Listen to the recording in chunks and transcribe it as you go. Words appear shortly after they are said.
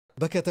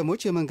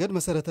በከተሞች የመንገድ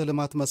መሰረተ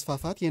ልማት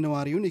መስፋፋት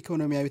የነዋሪውን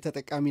ኢኮኖሚያዊ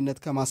ተጠቃሚነት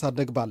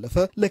ከማሳደግ ባለፈ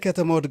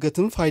ለከተማው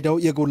እድገትም ፋይዳው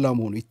የጎላ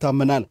መሆኑ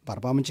ይታመናል።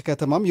 በአርባ ምንጭ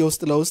ከተማም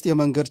የውስጥ ለውስጥ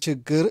የመንገድ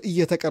ችግር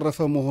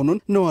እየተቀረፈ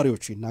መሆኑን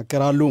ነዋሪዎቹ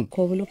ይናገራሉ።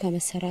 ኮብሉ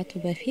ከመሰራቱ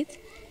በፊት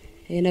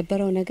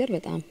የነበረው ነገር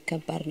በጣም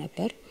ከባድ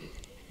ነበር።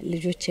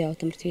 ልጆች ያው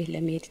ትምህርት ቤት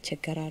ለመሄድ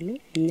ይቸገራሉ።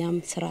 እኛም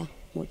ስራ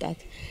መውጣት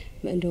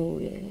እንደው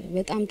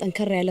በጣም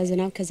ጠንከር ያለ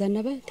ዝናብ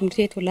ከዘነበ ትምህርት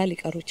ቤት ወላ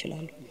ሊቀሩ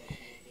ይችላሉ።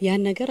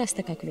 ያን ነገር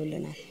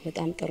አስተካክሎልናል።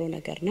 በጣም ጥሩ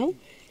ነገር ነው።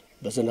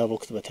 በዝናብ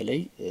ወቅት በተለይ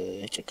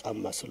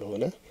ጭቃማ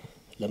ስለሆነ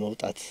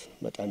ለመውጣት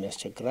በጣም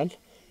ያስቸግራል።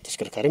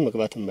 ተሽከርካሪ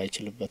መግባት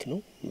የማይችልበት ነው።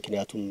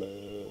 ምክንያቱም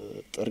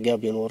ጥርጊያ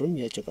ቢኖርም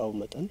የጭቃው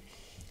መጠን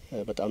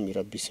በጣም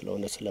ይረብሽ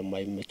ስለሆነ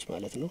ስለማይመች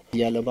ማለት ነው።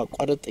 ያለ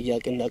ማቋረጥ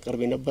ጥያቄና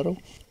ቅርብ የነበረው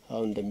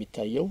አሁን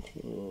እንደሚታየው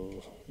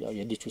ያው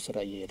የዲቹ ስራ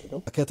እየሄደ ነው።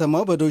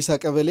 ከተማው በዶይሳ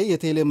ቀበሌ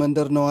የቴሌ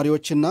መንደር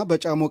ነዋሪዎችና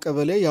በጫሞ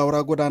ቀበሌ የአውራ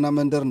ጎዳና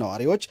መንደር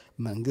ነዋሪዎች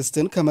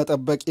መንግስትን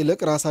ከመጠበቅ ይልቅ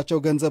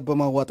ራሳቸው ገንዘብ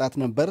በማዋጣት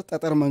ነበር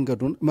ጠጠር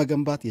መንገዱን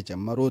መገንባት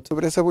የጀመሩት።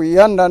 ህብረተሰቡ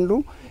ያንዳንዱ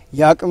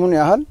ያቅሙን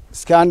ያህል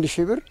እስከ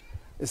 1000 ብር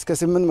እስከ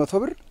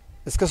 800 ብር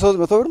እስከ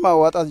 300 ብር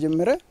ማዋጣት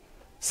ጀመረ።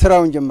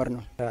 ስራውን ጀመር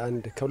ነው።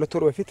 ከሁለት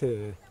ወር በፊት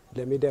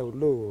ለሚዲያ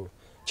ሁሉ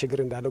ችግር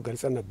እንዳለው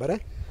ገልጸን ነበር።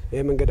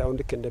 ይሄ መንገድ አሁን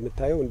ልክ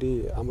እንደምታየው እንዲ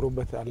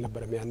አምሮበት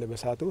አልነበረም። ያን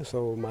በሰዓቱ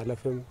ሰው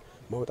ማለፍም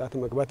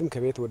መውጣትም መግባትም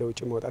ከቤት ወደ ውጭ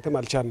መውጣትም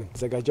አልቻለም።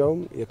 ዘጋጃውም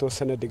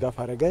የተወሰነ ድጋፍ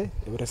አረገ።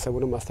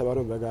 ህብረተሰቡንም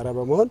አስተባባሪው በጋራ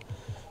በመሆን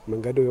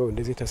መንገዱ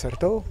እንደዚህ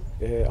ተሰርተው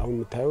አሁን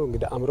የምታየው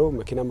እንግዲህ አምሮ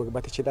መኪና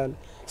መግባት ይችላል።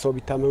 ሰው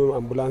ቢታመም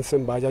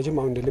አምቡላንስም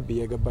ባጃጅም አሁን ልብ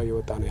እየገባ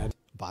እየወጣ ነው ያለው።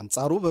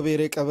 በአንጻሩ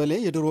በቤሬ ቀበሌ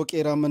የድሮ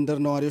ቄራ መንደር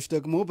ነዋሪዎች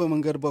ደግሞ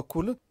በመንገድ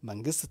በኩል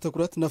መንግስት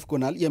ትኩረት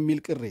ነፍጎናል የሚል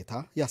ቅሬታ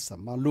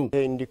ያሰማሉ።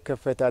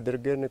 እንዲከፈት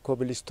አድርገን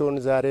ኮብልስቶን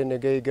ዛሬ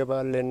ነገ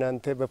ይገባል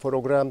ለእናንተ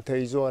በፕሮግራም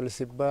ተይዟል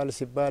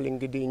ሲባል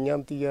እንግዲህ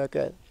እኛም ጥያቄ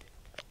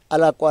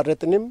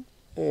አላቋረጥንም።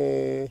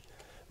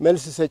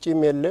 መልስ ሰጪም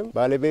የለም፣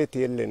 ባለቤት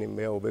የለንም።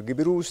 ያው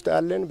በግብሩ ውስጥ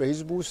አለን፣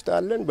 በህዝቡ ውስጥ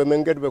አለን፣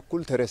 በመንገድ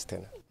በኩል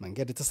ተረስተናል።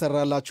 መንገድ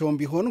የተሰራላቸውም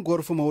ቢሆን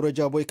ጎርፍ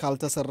መውረጃ ቦይ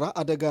ካልተሰራ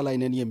አደጋ ላይ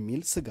ነን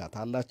የሚል ስጋት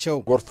አላቸው።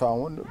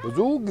 ጎርፋውን ብዙ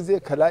ጊዜ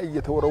ከላይ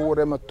እየተወረወረ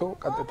መጥቶ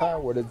ቀጥታ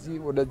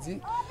ወደዚህ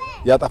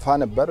ያጠፋ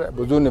ነበር።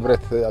 ብዙ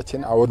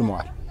ንብረታችን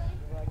አወድሟል።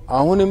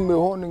 አሁንም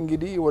ይሆን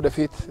እንግዲህ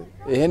ወደፊት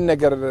ይሄን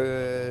ነገር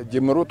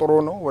ጅምሩ ጥሩ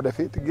ነው።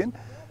 ወደፊት ግን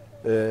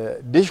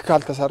ዲሽ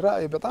ካልተሰራ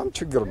በጣም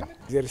ችግር ነው።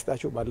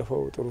 እግዚአብሔርስታችሁ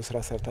ባለፈው ጥሩ ስራ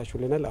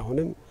ሰርታችሁልናል።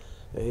 አሁንም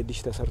ዲሽ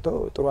ተሰርቶ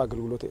ጥሩ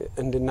አገልግሎት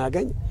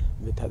እንድናገኝ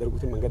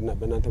የምታደርጉት መንገድና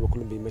በእናንተ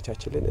በኩል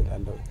ቢመቻችልን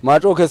እላለሁ።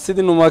 ማጮ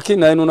ከሲድኑ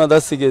ማኪና አይኑና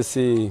ዳስገሲ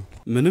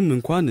ምንም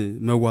እንኳን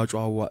መዋጮ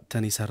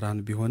አዋጥተን ይሰራን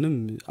ቢሆንም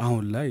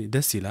አሁን ላይ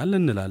ደስ ይላል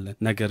እንላለን።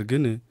 ነገር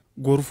ግን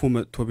ጎርፉ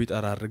መጥቶ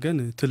ቢጠራርገን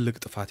ትልቅ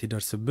ጥፋት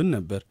ይደርስብን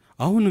ነበር።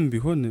 አሁንም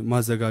ቢሆን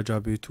ማዘጋጃ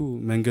ቤቱ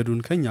መንገዱን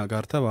ከኛ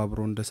ጋር ተባብሮ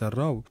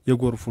እንደሰራው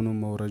የጎርፉን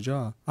መውረጃ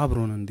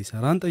አብሮን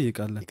እንዲሰራ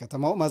እንጠይቃለን።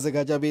 የከተማው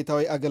ማዘጋጃ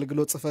ቤታዊ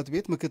አገልግሎት ጽፈት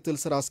ቤት ምክትል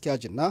ስራ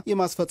አስኪያጅና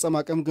የማስፈጸም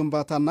አቅም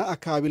ግንባታና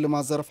አካባቢ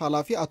ልማት ዘርፍ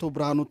ኃላፊ አቶ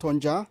ብርሃኑ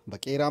ቶንጃ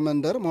በቄራ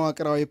መንደር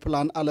መዋቅራዊ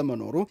ፕላን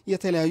አለመኖሩ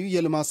የተለያዩ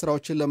የልማት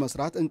ስራዎችን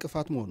ለመስራት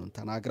እንቅፋት መሆኑን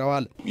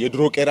ተናግረዋል።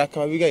 የድሮ ቄራ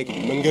አካባቢ ጋር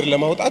መንገድ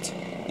ለማውጣት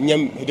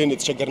እኛም ሄደን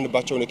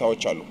የተቸገርንባቸው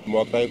ሁኔታዎች አሉ።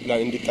 መዋቅራዊ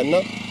ፕላን እንዲጠና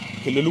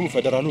ክልሉም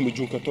ፌደራሉም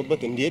እጁን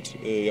ከቶበት እንዲሄድ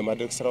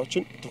የማድረግ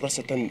ስራዎችን ትኩረት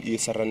ሰጥተን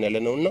እየሰራን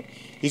ያለነውና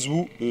ህዝቡ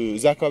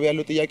እዛ አካባቢ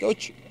ያለው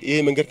ጥያቄዎች ይሄ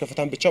መንገድ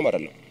ከፈታን ብቻ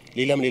አይደለም፣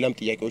 ሌላም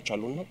ጥያቄዎች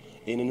አሉና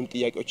ይሄንንም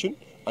ጥያቄዎችን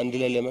አንድ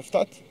ላይ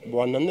ለመፍታት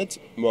በዋናነት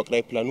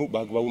መዋቅራዊ ፕላኑ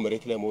በአግባቡ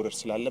መሬት ላይ መውረድ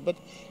ስላለበት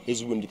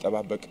ህዝቡ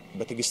እንዲጠባበቅ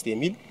በትግስት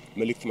የሚል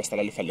መልእክት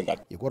ማስተላለፍ ፈልጋል።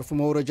 የጎርፍ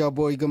መውረጃ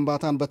ቦይ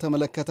ግንባታን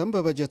በተመለከተም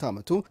በበጀት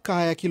ዓመቱ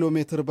ከ20 ኪሎ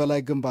ሜትር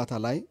በላይ ግንባታ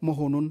ላይ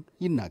መሆኑን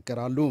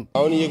ይናገራሉ።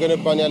 አሁን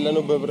እየገነባን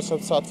ያለነው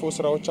በህብረተሰብ ተሳትፎ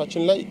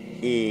ስራዎቻችን ላይ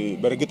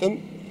በርግጥም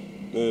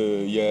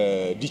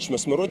የዲች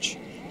መስመሮች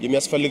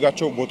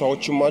የሚያስፈልጋቸው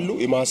ቦታዎችም አሉ፣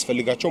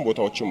 የማያስፈልጋቸው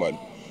ቦታዎችም አሉ።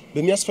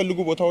 በሚያስፈልጉ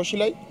ቦታዎች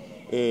ላይ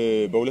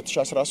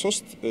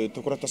በ2013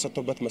 ትኩረት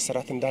ተሰጥቶበት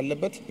መሰራት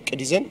እንዳለበት እቅድ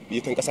ይዘን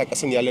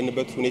እየተንቀሳቀስን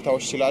ያለንበት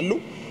ሁኔታዎች ስላሉ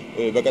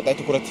በቀጣይ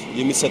ትኩረት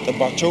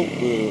የሚሰጥባቸው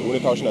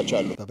ሁኔታዎች ናቸው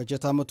ያሉት።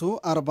 በበጀት ዓመቱ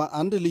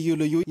 41 ልዩ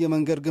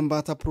የመንገድ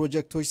ግንባታ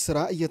ፕሮጀክቶች ስራ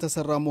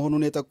እየተሰራ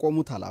መሆኑን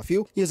የጠቆሙት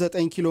ኃላፊው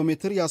የ9 ኪሎ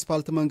ሜትር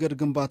የአስፋልት መንገድ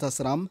ግንባታ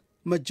ስራም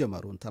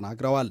መጀመሩን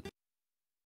ተናግረዋል።